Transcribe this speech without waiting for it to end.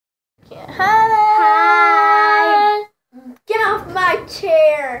Hi. Get off my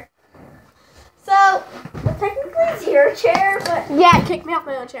chair. So, well, technically it's your chair, but yeah, kick me off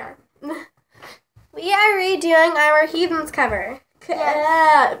my own chair. We are redoing our Heathens cover.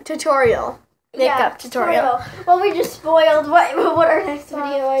 Yes. Tutorial. Makeup tutorial. Well, we just spoiled what our next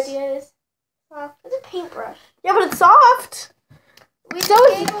video idea is. It's a paintbrush. Yeah, but it's soft. We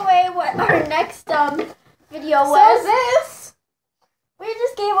just gave away what our next video was. So is this. We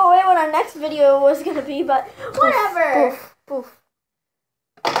just gave away what our next video was going to be, but whatever. Poof, poof.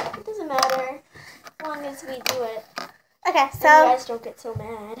 It doesn't matter as long as we do it. Okay, so and you guys don't get so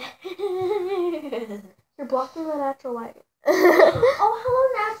mad. You're blocking the natural light. Oh, hello,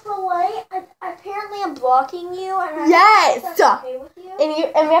 natural light. Apparently, I'm blocking you. And yes. That's okay with you.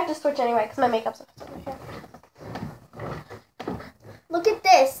 And we have to switch anyway because my makeup's here. Look at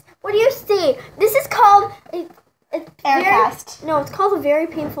this. What do you see? This is called Aircast. No, it's called a very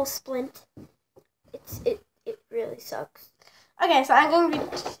painful splint. It really sucks. Okay, so I'm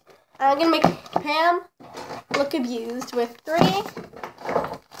gonna make Pam look abused with 3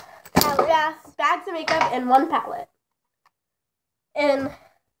 bags of makeup and 1 palette. And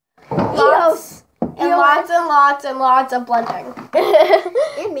lots and lots of blending.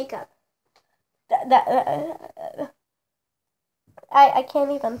 And makeup. I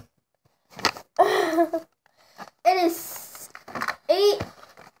can't even. It is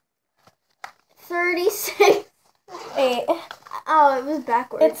 8:36. 8. Oh, it was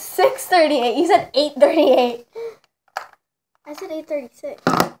backwards. It's 6:38. You said 8:38. I said 8:36.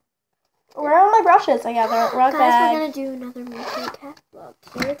 Where are my brushes? I got the wrong Guys, bag. we're gonna do another makeup cat vlog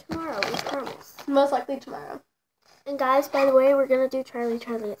today or tomorrow. We promise. Most likely tomorrow. And guys, by the way, we're gonna do Charlie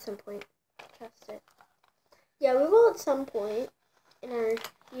at some point. Trust it. Yeah, we will at some point in our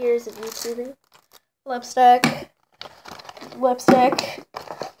years of YouTubing. Lipstick,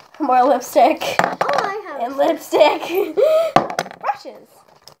 more lipstick, Oh, I have. and lipstick, brushes,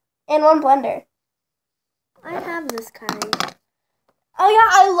 and 1 blender. I have this kind. Oh yeah,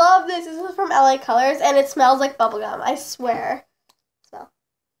 I love this. This is from LA Colors, and it smells like bubblegum. I swear. Smell.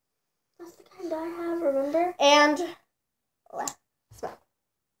 That's the kind I have. Remember? And smell.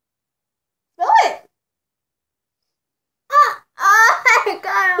 Smell it. I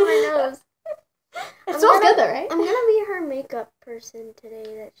got it on my nose. It smells good though, right? I'm gonna be her makeup person today.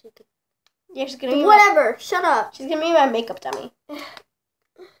 That she could. Yeah, she's gonna be Whatever. Shut up. She's gonna be my makeup dummy.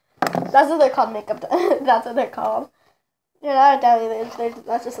 That's what they're called, makeup. That's what they're called. They're not a dummy.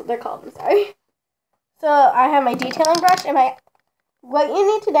 That's just what they're called. I'm sorry. So I have my detailing brush and my. What you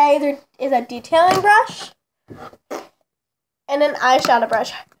need today is a detailing brush and an eyeshadow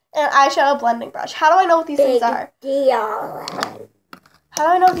brush and an eyeshadow blending brush. How do I know what these things are? Deal. How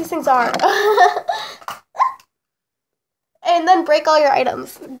do I know what these things are? And then break all your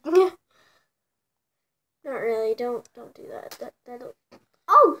items. Not really. Don't do that. That'll.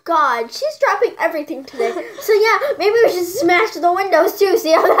 Oh God, she's dropping everything today. So yeah, maybe we should smash the windows too.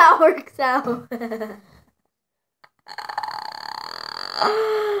 See how that works out.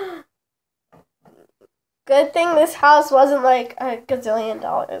 Good thing this house wasn't like a gazillion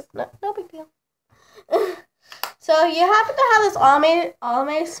dollars. No big deal. So if you happen to have this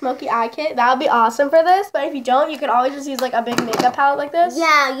Almay smoky eye kit, that would be awesome for this. But if you don't, you could always just use like a big makeup palette like this.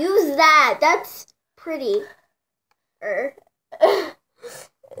 Yeah, use that. That's pretty.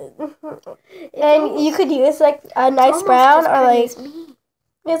 And you could use like a nice brown or like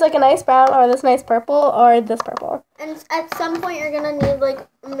use like a nice brown or this nice purple or this purple. And at some point you're gonna need like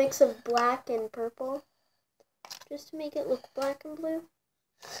a mix of black and purple, just to make it look black and blue.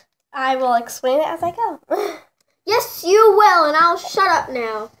 I will explain it as I go. Yes, you will, and I'll shut up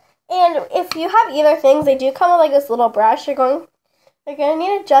now. And if you have either things, they do come with like this little brush. You're gonna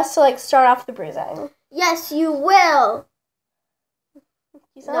need it just to like start off the bruising. Yes, you will.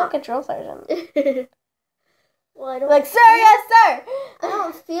 You sound like a drill sergeant. Well, I don't like, sir, yes, sir. I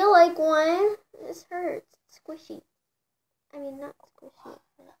don't feel like one. This hurts. It's squishy. I mean, not squishy.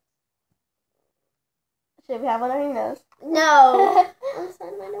 Should we have one on your nose? No. On the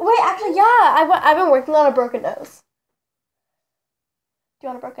side of my nose. Wait, actually, yeah. I've been working on a broken nose. Do you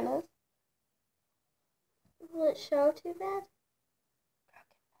want a broken nose? Will it show too bad?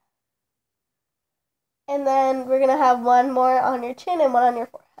 And then we're gonna have 1 more on your chin and 1 on your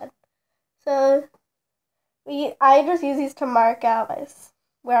forehead. So I just use these to mark out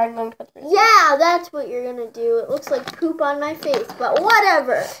where I'm going to put the bruises. Yeah, that's what you're gonna do. It looks like poop on my face, but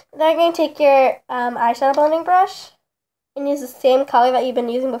whatever. Then you're going to take your eyeshadow blending brush and use the same color that you've been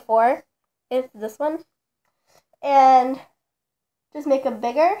using before. It's this one. And just make it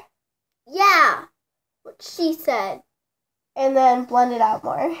bigger. Yeah, what she said. And then blend it out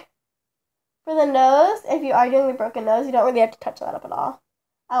more. For the nose, if you are doing the broken nose, you don't really have to touch that up at all.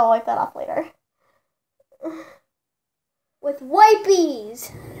 I'll wipe that off later. With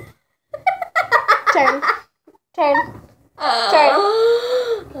wipies. Turn. Turn. Turn.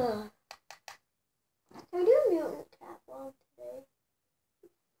 Can we do a mutant cat vlog today?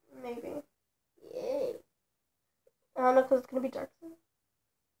 Maybe. Yay. I don't know because it's going to be dark soon.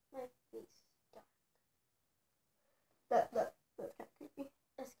 My face dark. That's kind of creepy.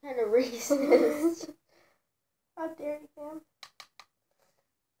 That's kind of racist. How dare you, Pam?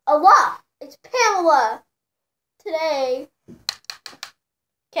 Allah! It's Pamela! Today.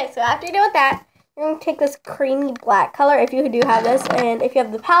 Okay, so after you're done with that, you're going to take this creamy black color, if you do have this, and if you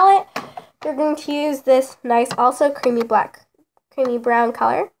have the palette, you're going to use this nice, also creamy brown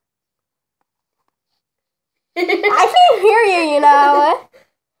color. I can't hear you, you know.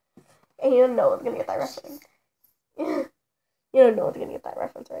 And you don't know what's going to get that reference. You don't know what's going to get that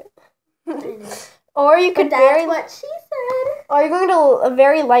reference, right? Or you could that's what she said. Or you're going to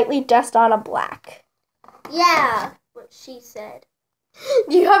very lightly dust on a black. Yeah, what she said.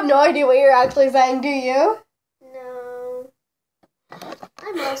 You have no idea what you're actually saying, do you? No.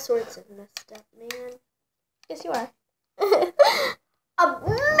 I'm all sorts of messed up, man. Yes, you are. A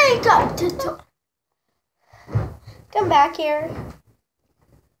makeup tutorial. Come back here.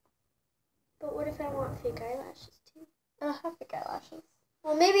 But what if I want fake eyelashes too? I don't have fake eyelashes.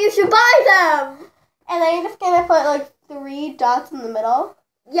 Well, maybe you should buy them. And then you're just gonna put like 3 dots in the middle.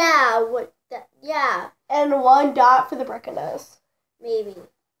 Yeah. Yeah. And 1 dot for the broken nose. Maybe.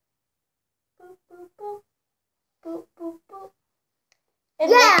 Boop, boop, boop. Boop, boop, boop.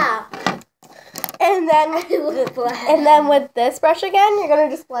 And yeah. And then with this brush again, you're gonna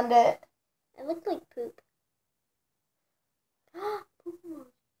just blend it. It looked like poop.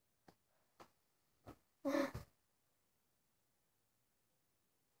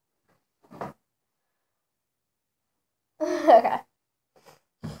 Okay.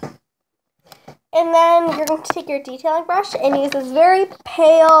 And then you're going to take your detailing brush and use this very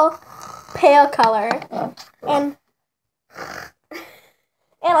pale color. And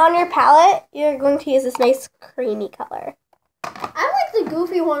on your palette, you're going to use this nice creamy color. I like the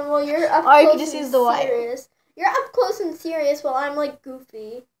goofy one while you're up or close you could just use the white. Serious. You're up close and serious while I'm like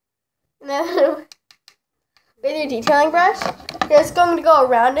goofy. And then with your detailing brush, you're just going to go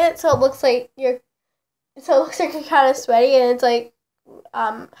around it so it looks like you're kind of sweaty and it's like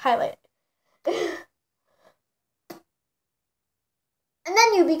highlight. And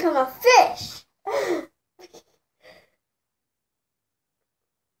then you become a fish.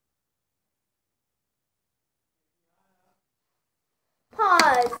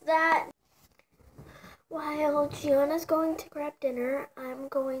 Pause that. While Gianna's going to grab dinner, I'm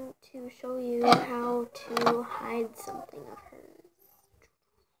going to show you how to hide something of hers.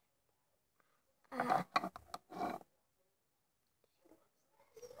 Hide it.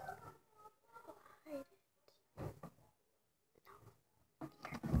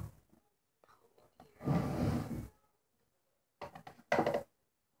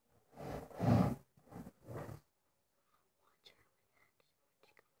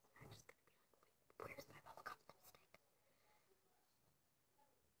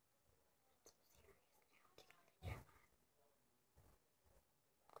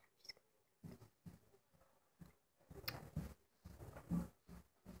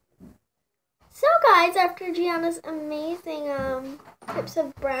 So guys, after Gianna's amazing tips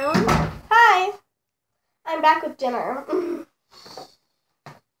of brown. Hi! I'm back with dinner.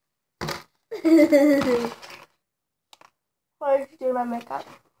 What did you do to my makeup?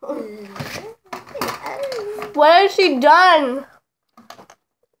 What has she done?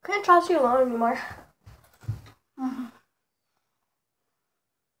 Can't trust you alone anymore.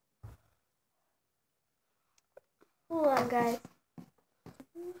 Hold on, guys.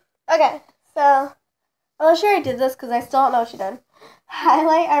 Okay, so I'm sure I did this because I still don't know what she did.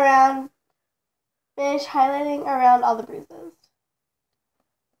 Finish highlighting around all the bruises.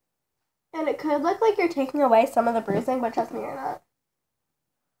 And it could look like you're taking away some of the bruising, but trust me, you're not.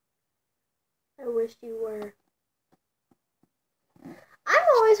 I wish you were. I'm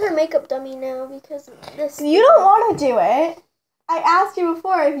always her makeup dummy now because this. You don't want to do it. I asked you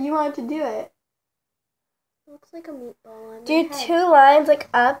before if you wanted to do it. Looks like a meatball on Do my head. 2 lines like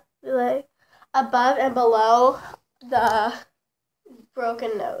up, like above and below the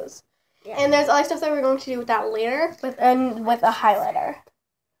broken nose. Yeah. And there's other stuff that we're going to do with that later, with a highlighter.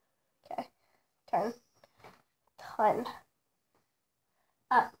 Okay, turn.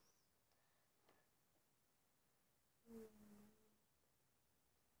 Up.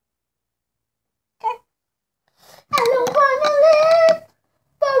 Okay. I don't wanna live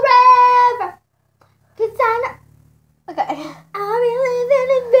forever.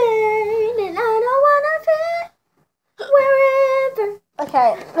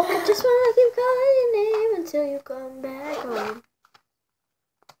 Okay. I just want to keep calling your name until you come back home.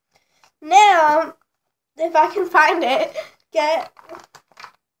 Now, if I can find it, get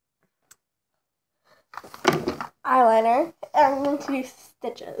eyeliner. And I'm going to do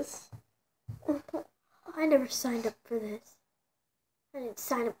stitches. I never signed up for this. I didn't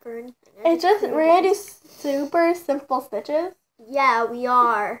sign up for anything. We're going to do super simple stitches. Yeah, we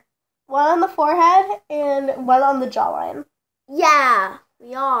are. One on the forehead and one on the jawline. Yeah,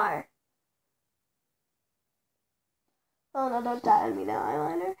 we are. Oh no, don't die on me now,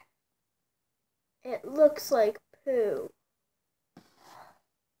 eyeliner. It looks like poo.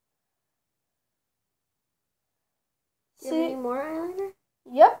 Do you have any more eyeliner?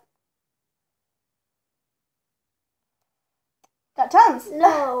 Yep. Got tons.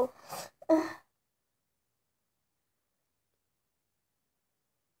 No.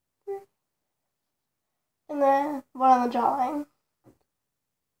 And then one on the jawline.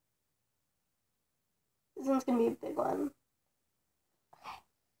 This one's going to be a big one. Okay.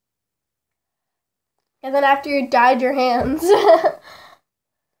 And then after you dyed your hands,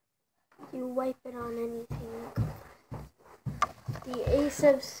 You wipe it on anything. The ace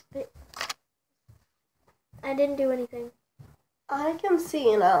of spades. I didn't do anything. I can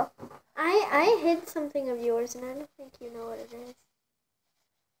see, you know. I hid something of yours, and I don't think you know what it is.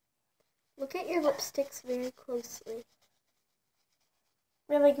 Look at your lipsticks very closely.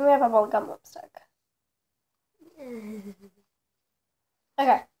 Really, can we have a bubblegum lipstick?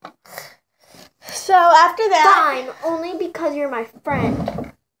 Okay. So after that... Fine, only because you're my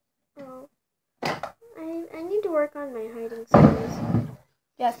friend. Oh. I need to work on my hiding skills.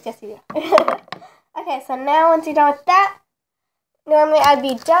 Yes, you do. Okay, so now once you're done with that, normally I'd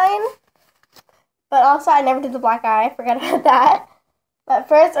be done. But also, I never did the black eye. Forget about that. But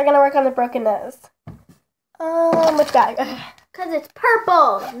first, we're going to work on the broken nose. Which bag? Okay. Because it's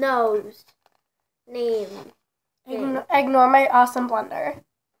purple nose. Name. Ignore my awesome blender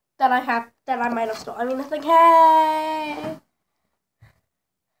that I might have stolen. I mean, it's like, hey!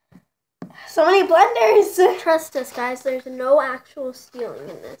 So many blenders! Trust us, guys. There's no actual stealing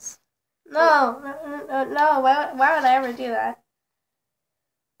in this. No. Why would I ever do that?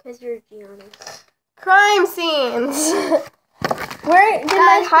 Because you're Gianna. Crime scenes! Where did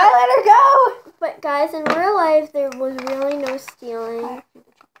my highlighter go? But guys, in real life, there was really no stealing.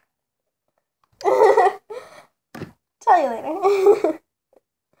 Tell you later.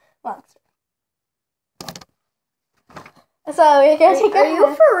 Long story. So you're gonna take Are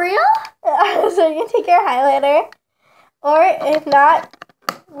you for real? So you're gonna take your highlighter, or if not,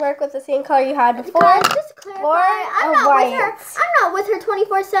 work with the same color you had before. Guys, just to clarify, I'm not with her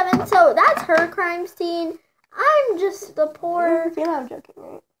 24/7. So that's her crime scene. I'm just the poor. You know I'm joking,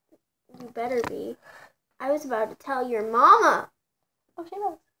 right? You better be. I was about to tell your mama. Oh, she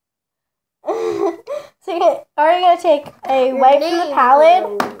knows. So you're going to take a white from the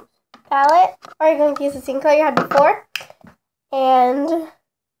palette, or you're going to use the same color you had before. And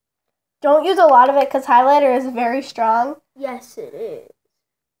don't use a lot of it because highlighter is very strong. Yes, it is.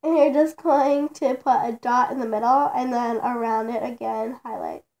 And you're just going to put a dot in the middle and then around it again,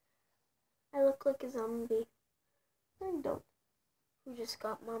 highlight. I look like a zombie. I don't. Who just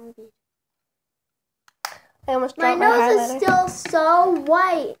got mumbied. I almost My dropped my nose highlighter. is still so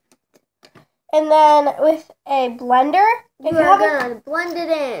white. And then with a blender, You are gonna blend it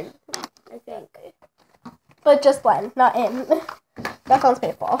in, I think. But just blend, not in. That sounds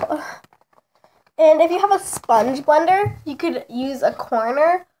painful. And if you have a sponge blender, you could use a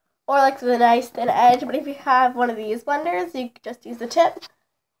corner or like the nice thin edge. But if you have one of these blenders, you could just use the tip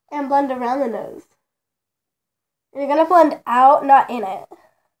and blend around the nose. And you're gonna blend out, not in it.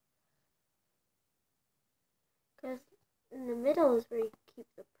 Because in the middle is where you keep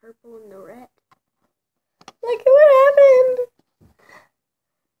the purple and the red. Look at what happened.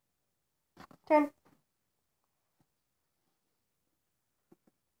 Turn.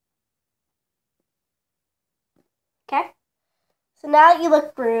 Okay. So now that you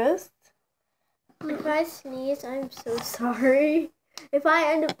look bruised. If I sneeze, I'm so sorry. If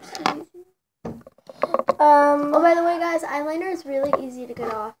I end up sneezing. Oh, by the way, guys, eyeliner is really easy to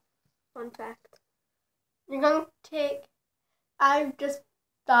get off. Fun fact. You're going to take, I just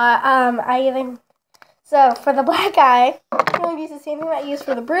thought, so for the black eye, you're going to use the same thing that you use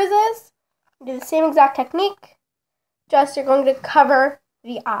for the bruises. Do the same exact technique, just you're going to cover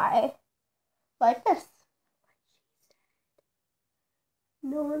the eye, like this.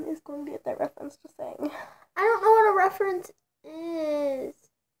 No one is going to get that reference, just saying. I don't know what a reference is.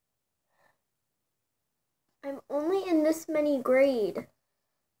 I'm only in this many grade.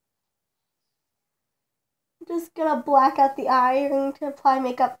 just gonna black out the eye. You're going to apply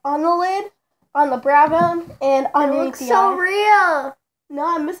makeup on the lid, on the brow bone, and underneath the eye. It looks so real.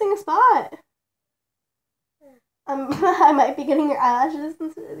 No, I'm missing a spot. I might be getting your eyelashes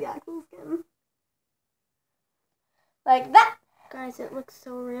instead of the actual skin. Like that. Guys, it looks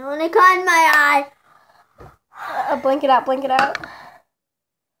so real, and it got in my eye. Blink it out, blink it out.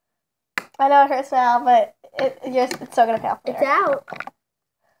 I know it hurts now, but it's still gonna pay off later. It's out.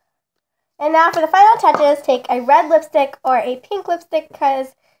 And now for the final touches, take a red lipstick or a pink lipstick,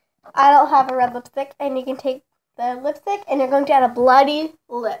 because I don't have a red lipstick, and you can take the lipstick and you're going to add a bloody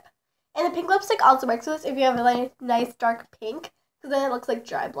lip. And the pink lipstick also works with this if you have a nice dark pink, because then it looks like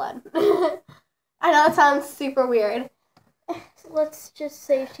dry blood. I know that sounds super weird. Let's just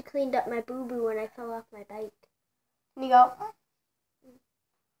say she cleaned up my boo-boo when I fell off my bike. Can you go?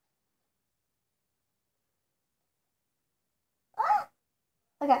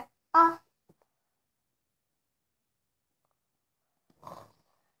 Okay.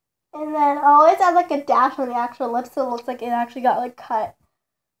 And then always add like a dash on the actual lip so it looks like it actually got like cut.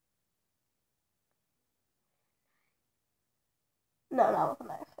 No, not with a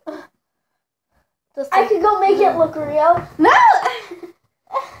knife. Just I could go make it look real. No!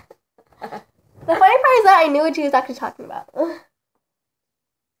 The funny part is that I knew what she was actually talking about.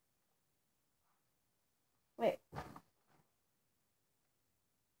 Wait.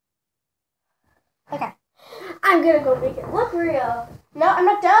 Okay. I'm gonna go make it look real. No, I'm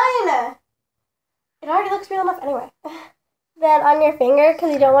not done. It already looks real enough anyway. Then on your finger,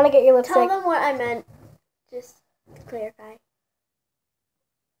 because you don't want to get your lipstick. Tell them what I meant. Just to clarify.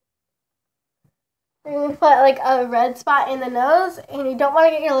 You're going to put like a red spot in the nose, and you don't want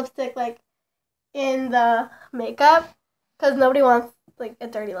to get your lipstick like in the makeup, because nobody wants like a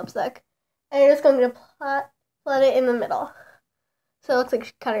dirty lipstick. And you're just going to put it in the middle, so it looks like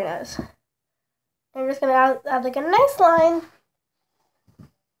she cut her nose. And you're just going to add like a nice line.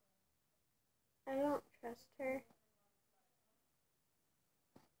 I don't trust her.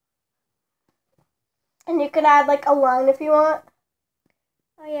 And you could add like a line if you want.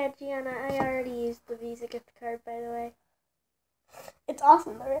 Oh yeah, Gianna, I already used the Visa gift card, by the way. It's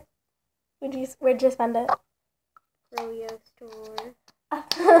awesome, though. Where'd you spend it? Froyo store.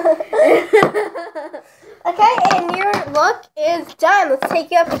 Okay, and your look is done. Let's take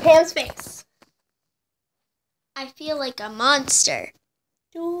you up to Pam's face. I feel like a monster.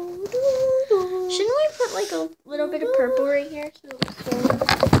 Shouldn't we put like a little bit of purple right here so it looks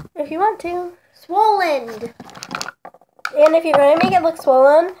swollen? If you want to. Swollen! And if you're going to make it look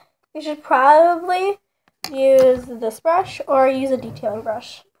swollen, you should probably use this brush or use a detailing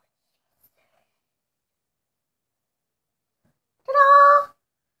brush. Ta-da!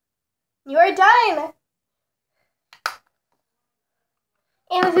 You are done!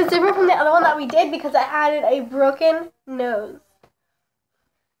 And this is different from the other one that we did because I added a broken nose.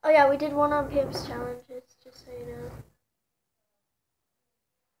 Oh yeah, we did one on Pam's challenges, just so you know.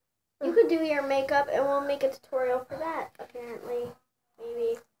 You could do your makeup and we'll make a tutorial for that, apparently.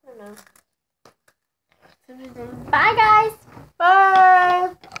 Maybe. I don't know. Bye, guys!